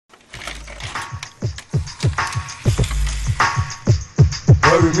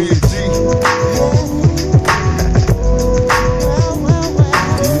Word with me and G.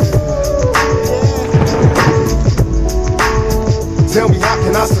 Tell me, how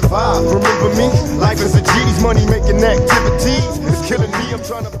can I survive? Remember me? Life is a G's, money making activities. It's killing me, I'm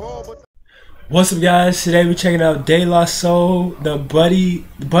trying to ball, but... What's up, guys? Today we're checking out De La Soul, the Buddy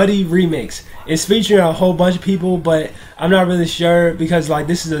remix. It's featuring a whole bunch of people, but I'm not really sure because like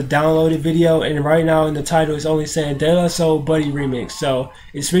this is a downloaded video, and right now in the title it's only saying De La Soul Buddy remix. So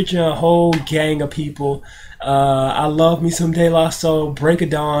it's featuring a whole gang of people. I love me some De La Soul. Break of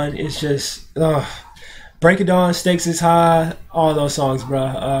Dawn. It's just Break of Dawn, Stakes is High, all those songs,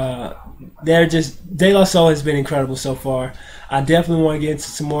 bro. They're just, De La Soul has been incredible so far. I definitely want to get into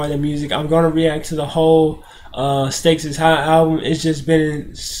some more of their music. I'm going to react to the whole Stakes is High album. It's just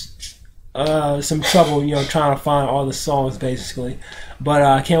been some trouble, you know, trying to find all the songs, basically. But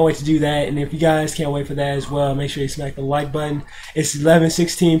I can't wait to do that. And if you guys can't wait for that as well, make sure you smack the like button. It's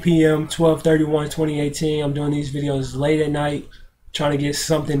 11:16 p.m., 12/31/2018. I'm doing these videos late at night, trying to get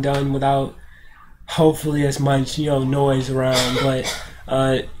something done without hopefully as much, you know, noise around, but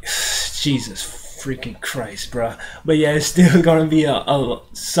Jesus freaking Christ, bro. But yeah, it's still gonna be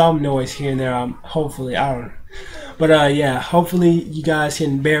some noise here and there. Hopefully, I don't know. But yeah, hopefully you guys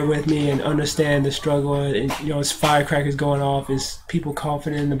can bear with me and understand the struggle. And you know, it's firecrackers going off, it's people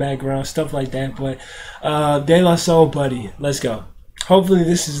coughing in the background, stuff like that. But De La Soul Buddy, let's go. Hopefully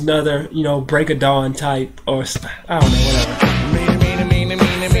this is another, you know, Break of Dawn type, or I don't know, whatever.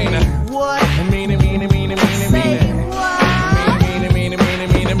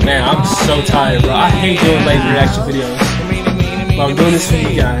 Man, I'm so tired, bro. I hate doing late reaction videos, but I'm doing this for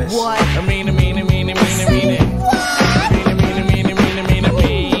you guys.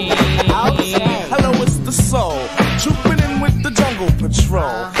 Hello, it's the Soul, trooping in with the Jungle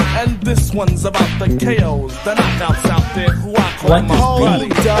Patrol, and this one's about the KOs, the knockouts out there who I call my buddy.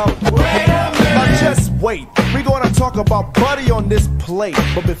 Now just wait, we gonna talk about Buddy on this plate,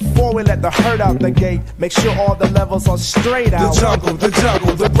 but before we let the herd out the gate, make sure all the levels are straight out. The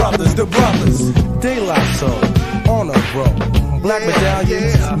jungle, the brothers, De La Soul, on a roll, black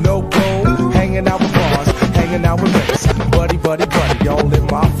medallions, no gold, hanging out with bars, hanging out with mates, buddy, all in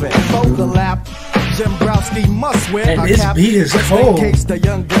my face. Overlap, Jimbrowski must wear and a this cap, beat is just cold. in case the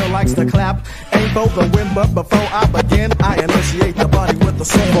young girl likes to clap. Ain't for the win, but before I begin, I initiate the body with the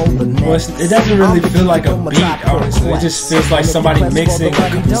soul. Well, it doesn't really feel like a beat, honestly. It just feels like somebody mixing a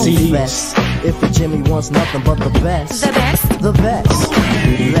couple CDs. If the Jimmy wants nothing but the best, the best.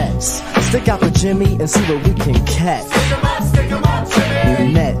 Let's stick out the Jimmy and see what we can catch.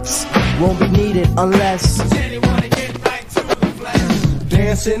 Nets won't be needed unless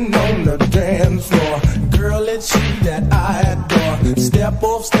dancing on the dance floor, girl, it's you that I adore. Step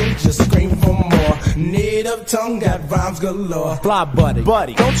off stage, just scream for more. Native tongue that rhymes galore. Fly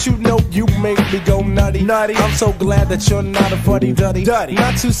buddy, don't you know you make me go nutty? I'm so glad that you're not a fuddy-duddy.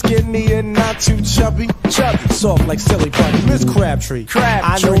 Not too skinny and not too chubby. Soft like silly buddy. Miss Crabtree,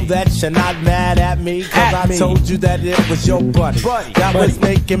 I know that you're not mad at me, cause I told you that it was your buddy. That was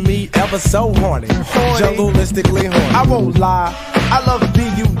making me ever so horny. Jungleistically horny. I won't lie, I love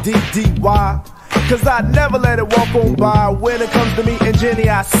B-U-D-D-Y, cause I never let it walk on by. When it comes to me and Jenny,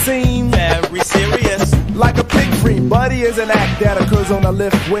 I seem very serious, like a pig free. Buddy is an act that occurs on a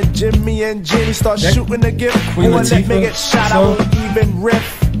lift when Jimmy and Jenny start shooting the gift. Queen Or let me get shot, I won't even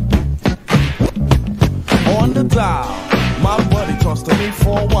riff. On the dial, my buddy talks to me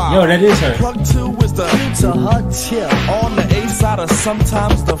for a while. Yo, that is her. Plug 2 is the to her tip. on the A side or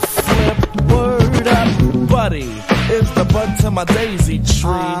sometimes the flip. Word up, buddy is the bud to my daisy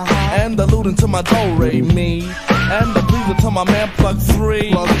tree, and the looting to my do-re-mi, and the breather to my man Plug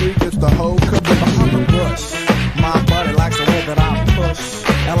 3. Plug 3 gets the whole caboose behind the bush. My buddy likes the way that I push,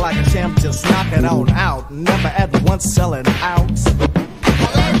 and like a champ just knock it on out, never at once selling out.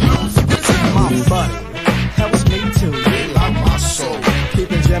 My buddy helps me to relock my soul,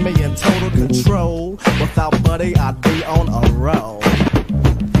 keeping Jimmy in total control. Without Buddy, I'd be on a roll.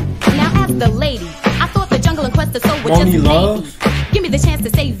 Now as the lady, I thought the jungle and quest of soul would Won't just he love? give me the chance to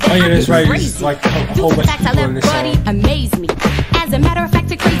say that. Oh yeah, I that's get right. crazy. It's like a Due whole to the bunch of fact I people in let this Buddy song. amaze me. As a matter of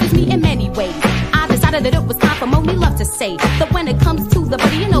fact, it crazes me in many ways. I decided that it was time for Moni Love to say that when it comes to the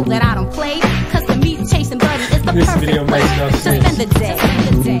Buddy, you know that I don't play. Cause to me, chasing Buddy is the This perfect video way makes no to sense. spend the day.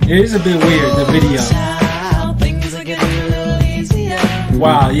 It is a bit weird, the video.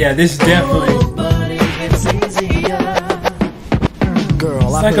 Wow, yeah, this definitely.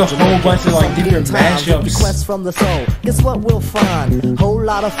 Girl, I like a whole bunch of like different mashups. Requests from the soul. Guess what we'll find? Whole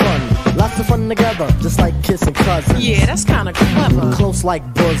lot of fun. Lots of fun together, just like kissing cousins. Yeah, that's kinda clever. Close like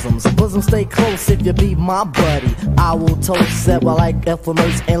bosoms. Bosoms stay close if you be my buddy. I will toast that I like Ethel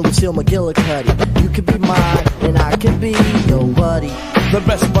Mertz and Lucille McGillicuddy. You could be mine and I could be your buddy. The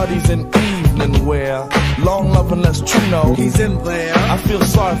best buddies in evening wear. Long love unless true know he's in there. I feel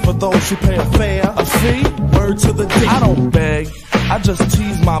sorry for those who pay a fare. A fee? Word to the D. I don't beg. I just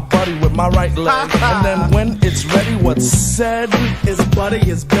tease my buddy with my right leg. And then when it's ready, what's said is buddy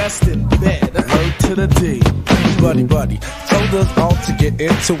is best in bed. Word to the D. Buddy, buddy, told us all to get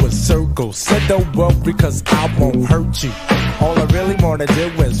into a circle. Said don't worry cause I won't hurt you. All I really wanna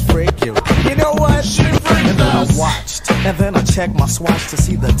do is freak you. You know what? She freaked and then I watched. And then I checked my swatch to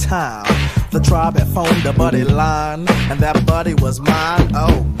see the time. The tribe had phoned the buddy line. And that buddy was mine,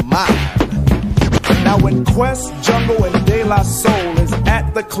 oh mine. Now when Quest, Jungle, and De La Soul is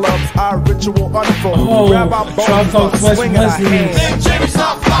at the clubs, our ritual unfolds. Oh, grab our bones, swing our hands. Then Jimmy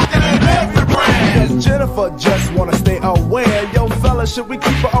start flocking in every brand. Because Jennifer just wanna stay aware. Yo, fella, should we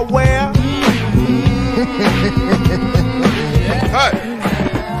keep her aware? Cut.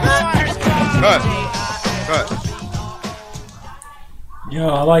 Cut. Cut. Yo,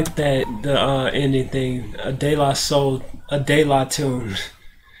 I like that the ending thing. A De La Soul, a De La tune.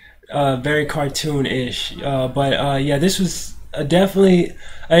 Very cartoon-ish. But yeah, this was definitely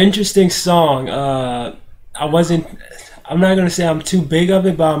an interesting song. I'm not gonna say I'm too big of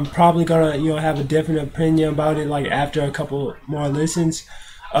it, but I'm probably gonna have a different opinion about it like after a couple more listens.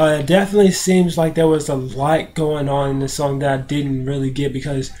 It definitely seems like there was a lot going on in the song that I didn't really get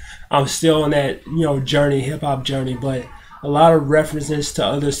because I'm still on that journey, hip hop journey. But a lot of references to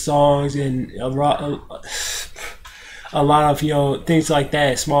other songs and a lot of things like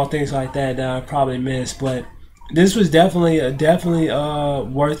that, small things like that I probably missed. But this was definitely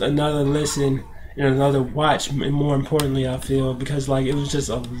worth another listen and another watch, and more importantly I feel, because like it was just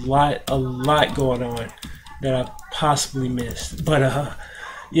a lot going on that I possibly missed. But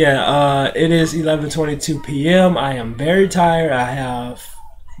yeah, it is 11:22 p.m. I am very tired. I have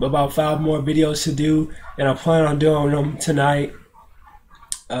about 5 more videos to do, and I plan on doing them tonight.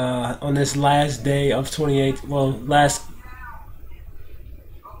 On this last day of 28, well, last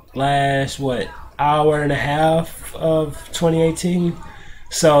what, hour and a half of 2018.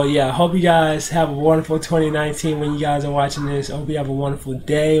 So yeah, I hope you guys have a wonderful 2019 when you guys are watching this. I hope you have a wonderful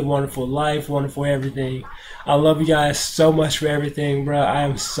day, wonderful life, wonderful everything. I love you guys so much for everything, bro. I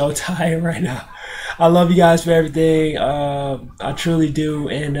am so tired right now. I love you guys for everything. I truly do.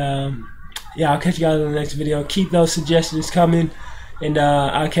 And yeah, I'll catch you guys in the next video. Keep those suggestions coming. And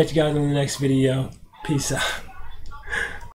I'll catch you guys in the next video. Peace out.